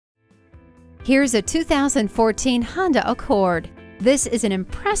Here's a 2014 Honda Accord. This is an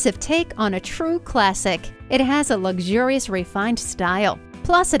impressive take on a true classic. It has a luxurious, refined style.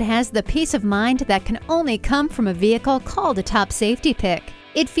 Plus, it has the peace of mind that can only come from a vehicle called a top safety pick.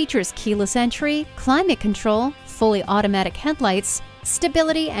 It features keyless entry, climate control, fully automatic headlights,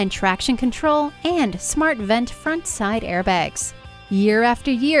 stability and traction control, and smart vent front side airbags. Year after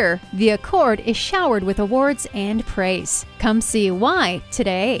year, the Accord is showered with awards and praise. Come see why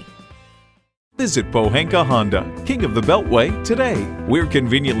today. Visit Pohanka Honda, King of the Beltway, today. We're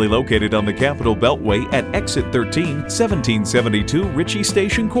conveniently located on the Capitol Beltway at Exit 13, 1772 Ritchie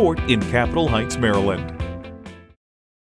Station Court in Capitol Heights, Maryland.